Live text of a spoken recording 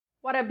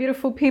What up,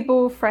 beautiful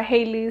people? For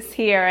Haley's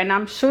here, and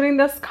I'm shooting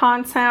this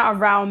content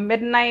around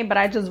midnight, but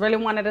I just really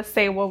wanted to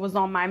say what was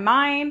on my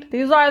mind.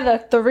 These are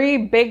the three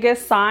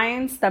biggest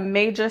signs, the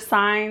major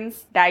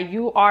signs that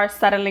you are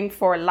settling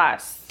for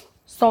less.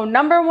 So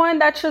number one,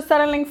 that you're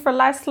settling for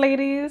less,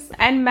 ladies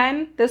and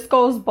men, this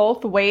goes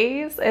both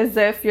ways, is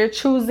if you're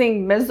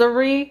choosing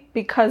misery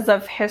because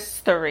of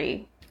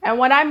history. And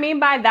what I mean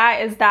by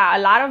that is that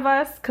a lot of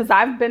us, because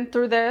I've been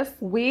through this,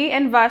 we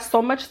invest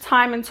so much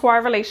time into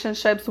our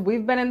relationships.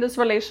 We've been in this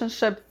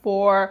relationship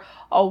for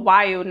a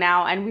while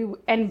now, and we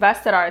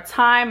invested our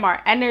time,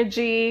 our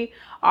energy,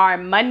 our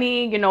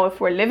money. You know, if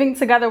we're living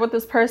together with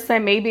this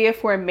person, maybe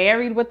if we're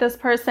married with this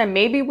person,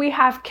 maybe we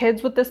have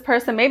kids with this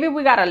person, maybe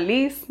we got a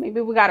lease,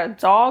 maybe we got a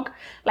dog.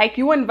 Like,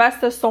 you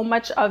invested so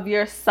much of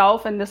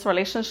yourself in this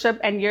relationship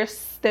and you're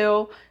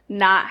still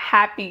not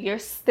happy, you're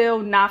still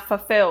not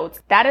fulfilled.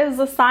 That is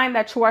a sign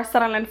that you are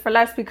settling for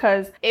less,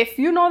 because if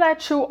you know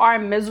that you are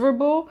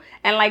miserable,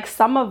 and like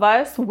some of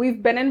us,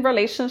 we've been in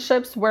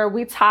relationships where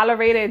we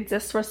tolerated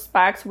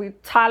disrespect, we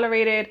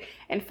tolerated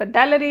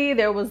infidelity,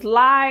 there was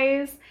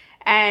lies.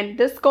 And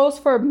this goes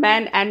for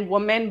men and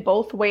women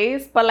both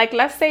ways. But like,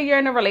 let's say you're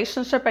in a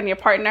relationship and your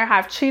partner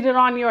have cheated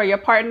on you, or your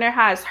partner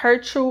has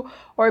hurt you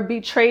or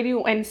betrayed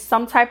you in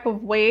some type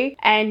of way,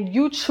 and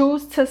you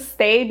choose to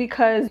stay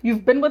because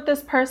you've been with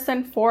this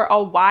person for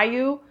a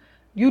while.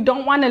 You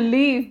don't want to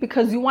leave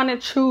because you want to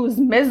choose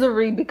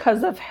misery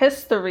because of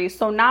history.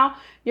 So now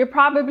you're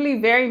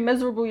probably very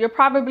miserable. You're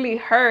probably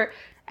hurt.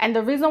 And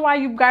the reason why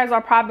you guys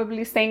are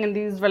probably staying in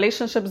these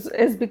relationships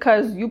is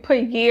because you put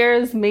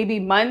years, maybe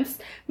months,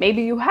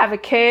 maybe you have a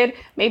kid,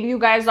 maybe you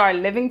guys are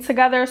living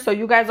together. So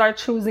you guys are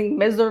choosing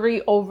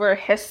misery over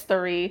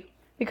history,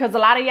 because a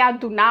lot of y'all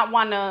do not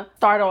want to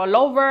start all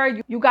over.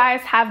 You guys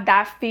have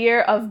that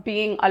fear of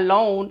being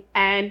alone.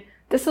 And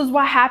this is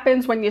what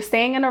happens when you're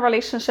staying in a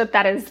relationship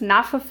that is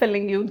not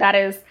fulfilling you, that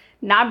is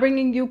not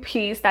bringing you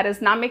peace, that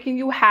is not making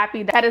you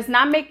happy, that is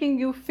not making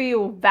you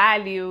feel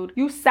valued.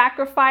 You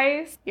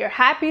sacrifice your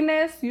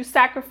happiness, you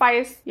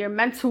sacrifice your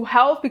mental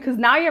health, because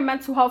now your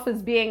mental health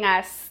is being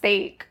at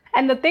stake.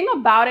 And the thing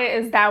about it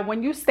is that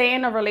when you stay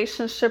in a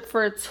relationship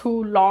for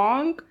too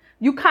long,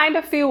 you kind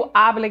of feel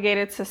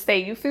obligated to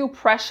stay. You feel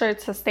pressured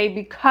to stay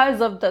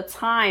because of the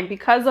time,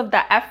 because of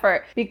the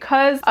effort,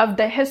 because of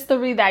the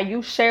history that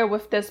you share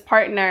with this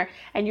partner.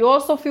 And you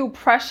also feel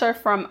pressure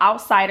from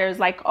outsiders,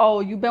 like, oh,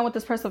 you've been with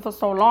this person for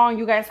so long,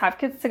 you guys have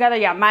kids together,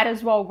 yeah, might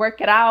as well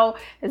work it out.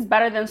 It's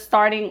better than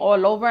starting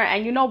all over.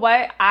 And you know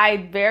what?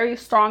 I very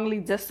strongly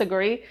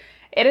disagree.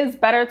 It is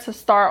better to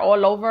start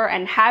all over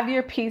and have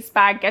your peace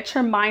back, get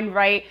your mind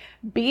right,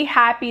 be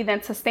happy,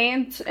 than to stay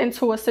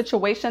into a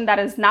situation that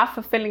is not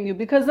fulfilling you.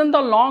 Because in the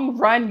long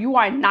run, you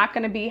are not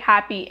going to be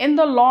happy. In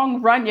the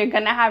long run, you're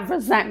going to have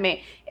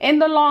resentment. In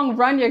the long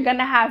run, you're going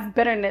to have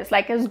bitterness.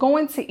 Like, it's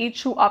going to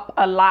eat you up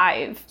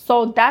alive.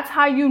 So that's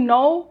how you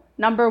know,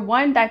 number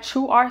one, that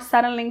you are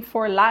settling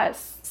for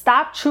less.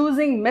 Stop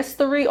choosing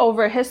mystery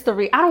over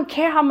history. I don't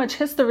care how much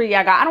history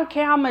y'all got. I don't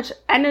care how much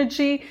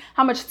energy,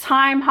 how much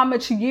time, how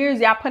much years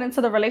y'all put into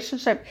the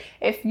relationship.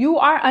 If you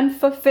are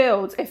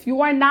unfulfilled, if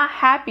you are not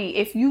happy,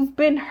 if you've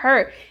been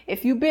hurt,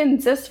 if you've been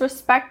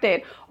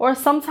disrespected, or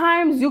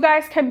sometimes you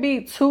guys can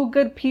be two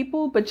good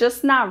people, but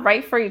just not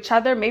right for each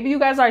other. Maybe you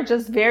guys are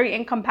just very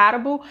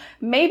incompatible.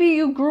 Maybe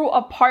you grew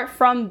apart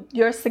from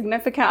your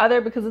significant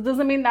other, because it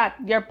doesn't mean that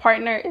your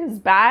partner is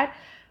bad.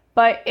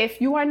 But if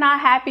you are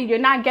not happy, you're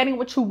not getting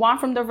what you want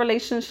from the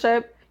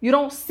relationship, you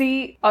don't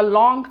see a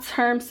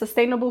long-term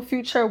sustainable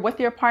future with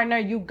your partner,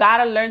 you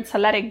gotta learn to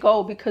let it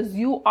go, because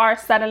you are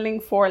settling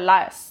for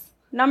less.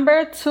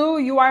 Number two,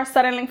 you are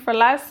settling for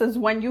less is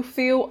when you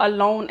feel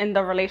alone in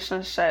the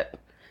relationship.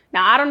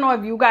 Now, I don't know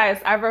if you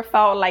guys ever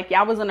felt like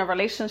y'all was in a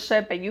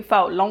relationship and you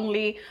felt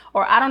lonely,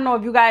 or I don't know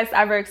if you guys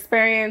ever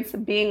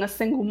experienced being a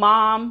single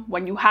mom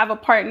when you have a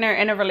partner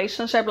in a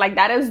relationship. Like,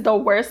 that is the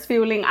worst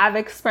feeling. I've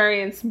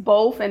experienced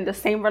both in the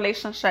same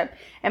relationship.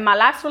 In my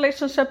last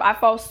relationship, I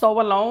felt so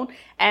alone,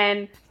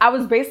 and I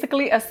was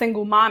basically a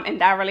single mom in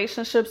that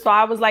relationship. So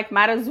I was like,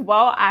 might as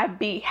well I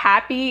be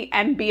happy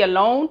and be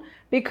alone,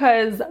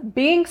 because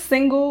being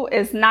single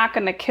is not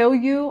going to kill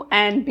you,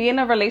 and being in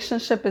a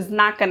relationship is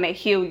not going to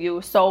heal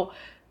you. So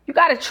you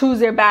got to choose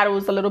your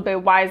battles a little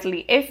bit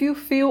wisely. If you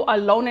feel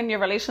alone in your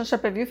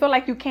relationship, if you feel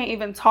like you can't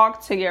even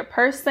talk to your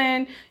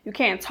person, you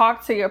can't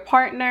talk to your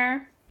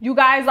partner, you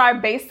guys are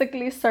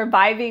basically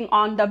surviving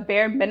on the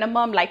bare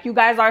minimum. Like, you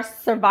guys are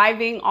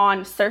surviving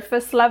on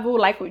surface level.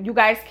 Like, you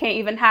guys can't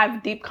even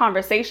have deep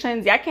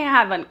conversations. Y'all can't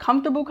have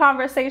uncomfortable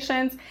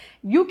conversations.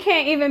 You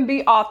can't even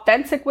be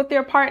authentic with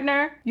your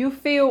partner. You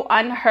feel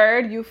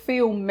unheard. You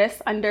feel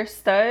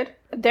misunderstood.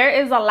 There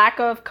is a lack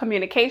of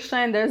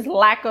communication. There's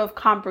lack of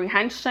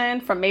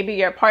comprehension from maybe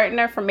your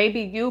partner, from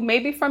maybe you,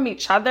 maybe from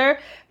each other,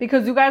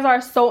 because you guys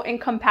are so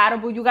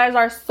incompatible. You guys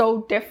are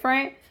so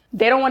different.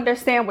 They don't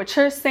understand what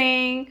you're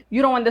saying.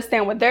 You don't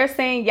understand what they're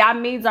saying. Y'all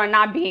needs are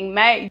not being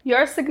met.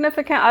 Your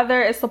significant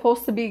other is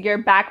supposed to be your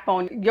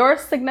backbone. Your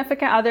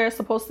significant other is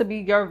supposed to be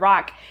your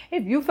rock.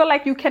 If you feel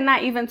like you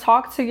cannot even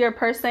talk to your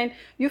person,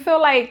 you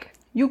feel like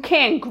you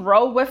can't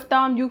grow with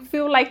them, you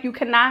feel like you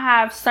cannot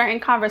have certain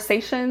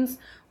conversations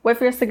with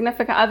your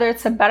significant other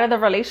to better the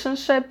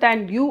relationship,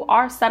 then you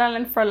are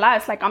settling for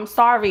less. Like, I'm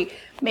sorry.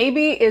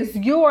 Maybe it's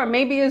you or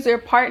maybe it's your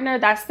partner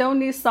that still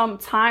needs some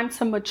time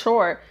to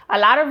mature. A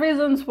lot of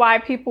reasons why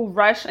people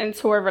rush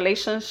into a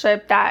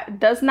relationship that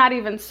does not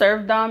even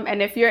serve them.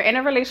 And if you're in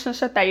a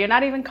relationship that you're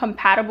not even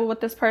compatible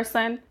with this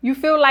person, you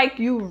feel like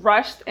you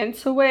rushed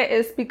into it,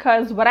 is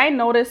because what I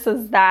noticed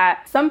is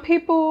that some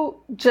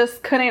people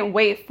just couldn't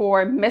wait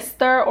for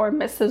Mr. or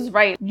Mrs.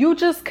 Right. You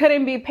just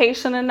couldn't be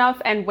patient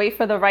enough and wait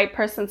for the right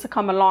person to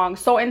come along.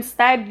 So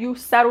instead, you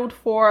settled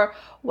for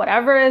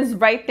whatever is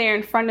right there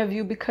in front of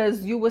you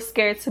because you were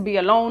scared to be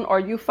alone or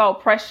you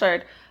felt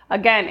pressured.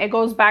 Again, it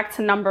goes back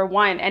to number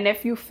one. And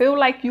if you feel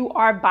like you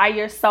are by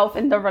yourself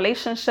in the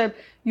relationship,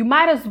 you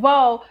might as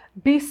well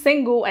be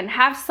single and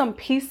have some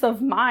peace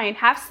of mind,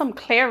 have some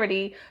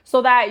clarity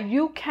so that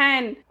you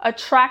can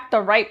attract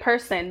the right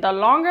person. The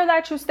longer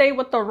that you stay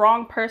with the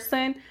wrong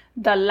person,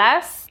 the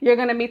less you're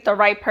going to meet the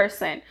right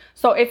person.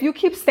 So if you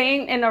keep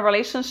staying in a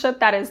relationship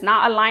that is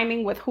not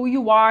aligning with who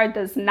you are,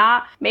 does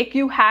not make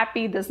you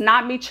happy, does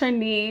not meet your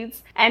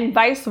needs, and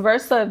vice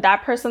versa, if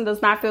that person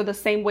does not feel the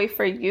same way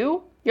for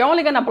you, you're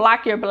only going to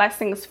block your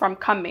blessings from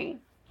coming.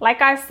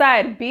 Like I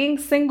said, being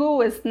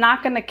single is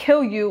not going to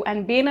kill you,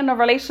 and being in a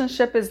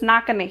relationship is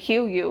not going to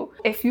heal you.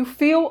 If you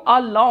feel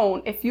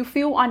alone, if you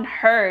feel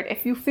unheard,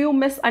 if you feel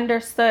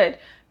misunderstood,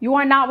 you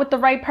are not with the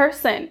right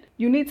person.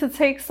 You need to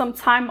take some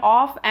time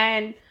off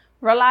and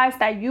realize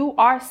that you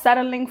are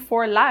settling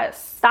for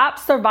less. Stop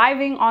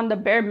surviving on the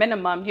bare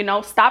minimum.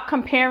 Stop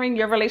comparing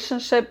your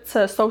relationship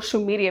to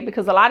social media,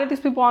 because a lot of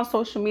these people on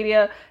social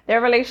media,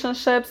 their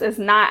relationships is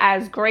not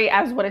as great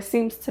as what it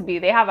seems to be.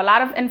 They have a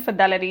lot of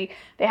infidelity.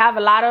 They have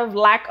a lot of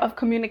lack of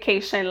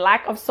communication,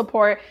 lack of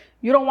support.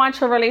 You don't want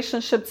your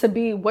relationship to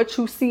be what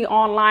you see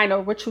online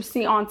or what you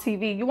see on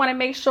TV. You want to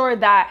make sure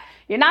that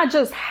you're not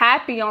just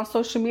happy on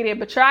social media,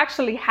 but you're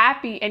actually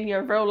happy in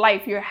your real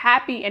life. You're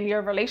happy in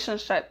your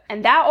relationship.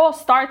 And that all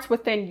starts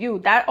within you.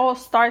 That all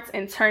starts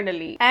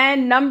internally.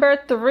 And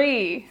number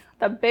 3,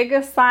 the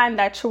biggest sign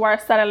that you are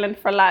settling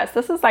for less.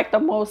 This is like the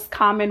most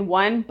common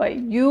one, but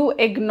you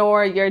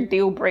ignore your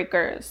deal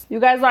breakers.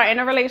 You guys are in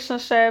a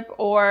relationship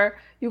or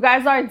you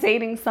guys are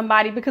dating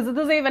somebody, because it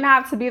doesn't even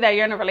have to be that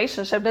you're in a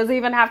relationship. It doesn't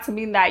even have to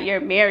mean that you're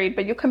married,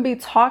 but you can be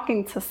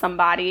talking to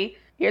somebody.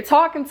 You're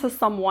talking to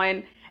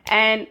someone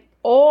and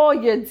all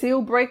your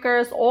deal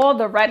breakers, all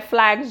the red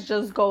flags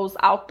just goes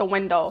out the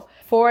window.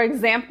 For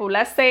example,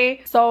 let's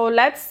say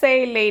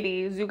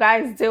ladies, you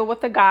guys deal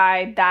with a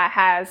guy that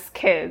has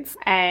kids,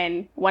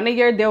 and one of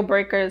your deal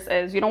breakers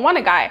is you don't want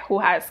a guy who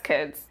has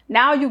kids.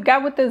 Now you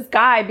get with this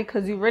guy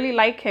because you really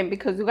like him,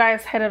 because you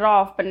guys hit it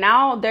off, but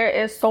now there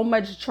is so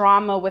much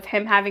drama with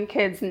him having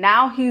kids.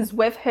 Now he's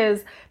with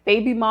his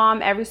baby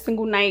mom every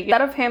single night.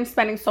 Instead of him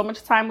spending so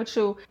much time with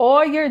you,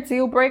 all your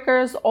deal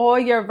breakers, all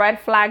your red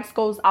flags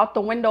goes out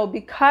the window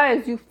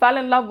because you fell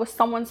in love with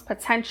someone's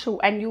potential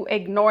and you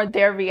ignored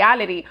their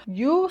reality.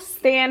 You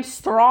stand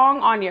strong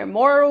on your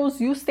morals.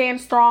 You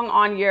stand strong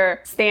on your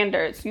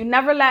standards. You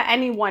never let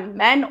anyone,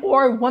 men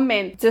or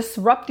women,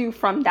 disrupt you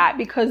from that,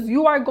 because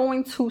you are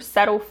going to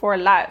settle for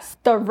less.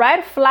 The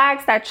red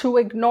flags that you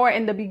ignore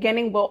in the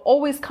beginning will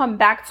always come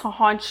back to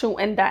haunt you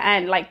in the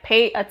end. Like,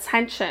 pay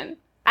attention.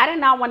 I did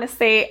not want to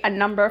say a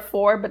number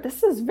 4, but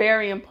this is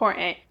very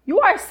important. You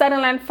are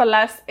settling for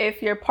less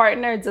if your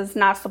partner does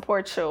not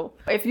support you.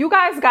 If you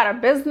guys got a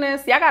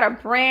business, y'all got a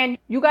brand,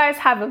 you guys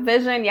have a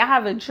vision, y'all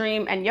have a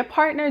dream, and your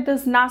partner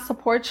does not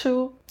support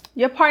you,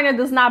 your partner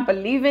does not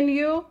believe in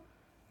you,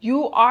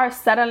 you are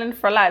settling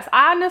for less.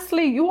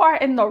 Honestly, you are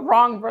in the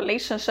wrong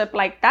relationship.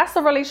 Like, that's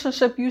a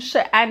relationship you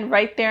should end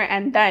right there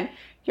and then.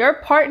 Your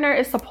partner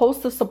is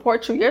supposed to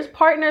support you. Your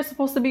partner is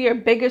supposed to be your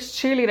biggest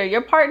cheerleader.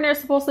 Your partner is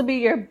supposed to be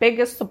your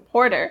biggest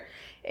supporter.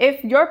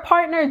 If your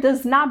partner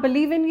does not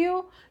believe in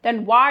you,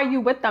 then why are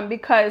you with them?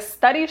 Because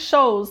study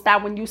shows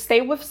that when you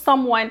stay with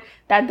someone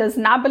that does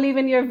not believe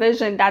in your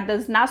vision, that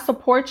does not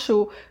support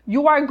you,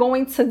 you are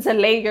going to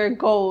delay your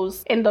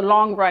goals in the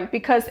long run.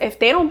 Because if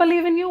they don't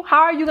believe in you,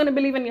 how are you going to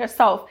believe in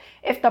yourself?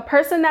 If the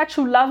person that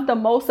you love the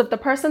most, if the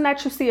person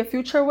that you see a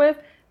future with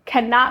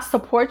cannot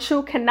support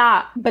you,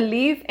 cannot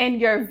believe in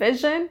your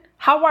vision,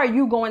 how are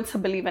you going to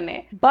believe in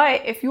it?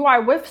 But if you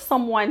are with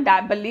someone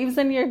that believes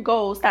in your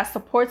goals, that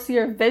supports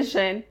your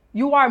vision,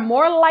 you are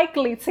more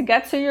likely to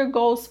get to your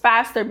goals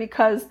faster,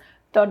 because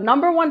the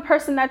number one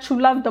person that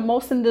you love the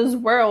most in this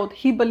world,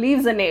 he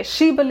believes in it,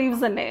 she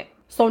believes in it.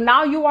 So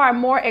now you are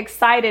more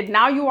excited.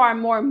 Now you are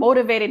more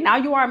motivated. Now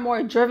you are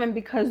more driven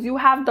because you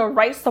have the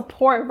right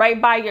support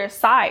right by your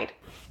side.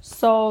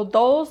 So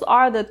those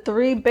are the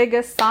 3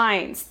 biggest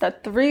signs,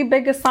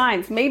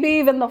 maybe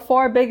even the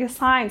 4 biggest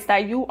signs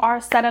that you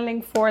are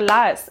settling for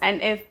less. And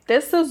if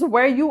this is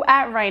where you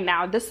at right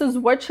now, this is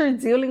what you're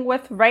dealing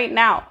with right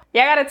now,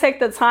 you gotta take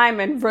the time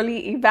and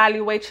really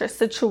evaluate your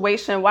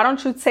situation. Why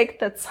don't you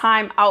take the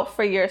time out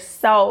for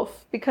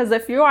yourself? Because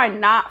if you are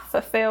not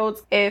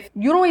fulfilled, if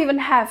you don't even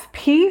have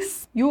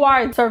peace, you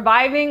are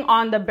surviving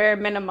on the bare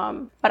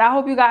minimum. But I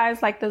hope you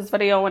guys liked this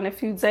video, and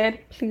if you did,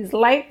 please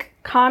like,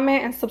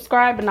 comment, and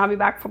subscribe, and I'll be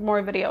back for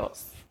more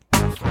videos.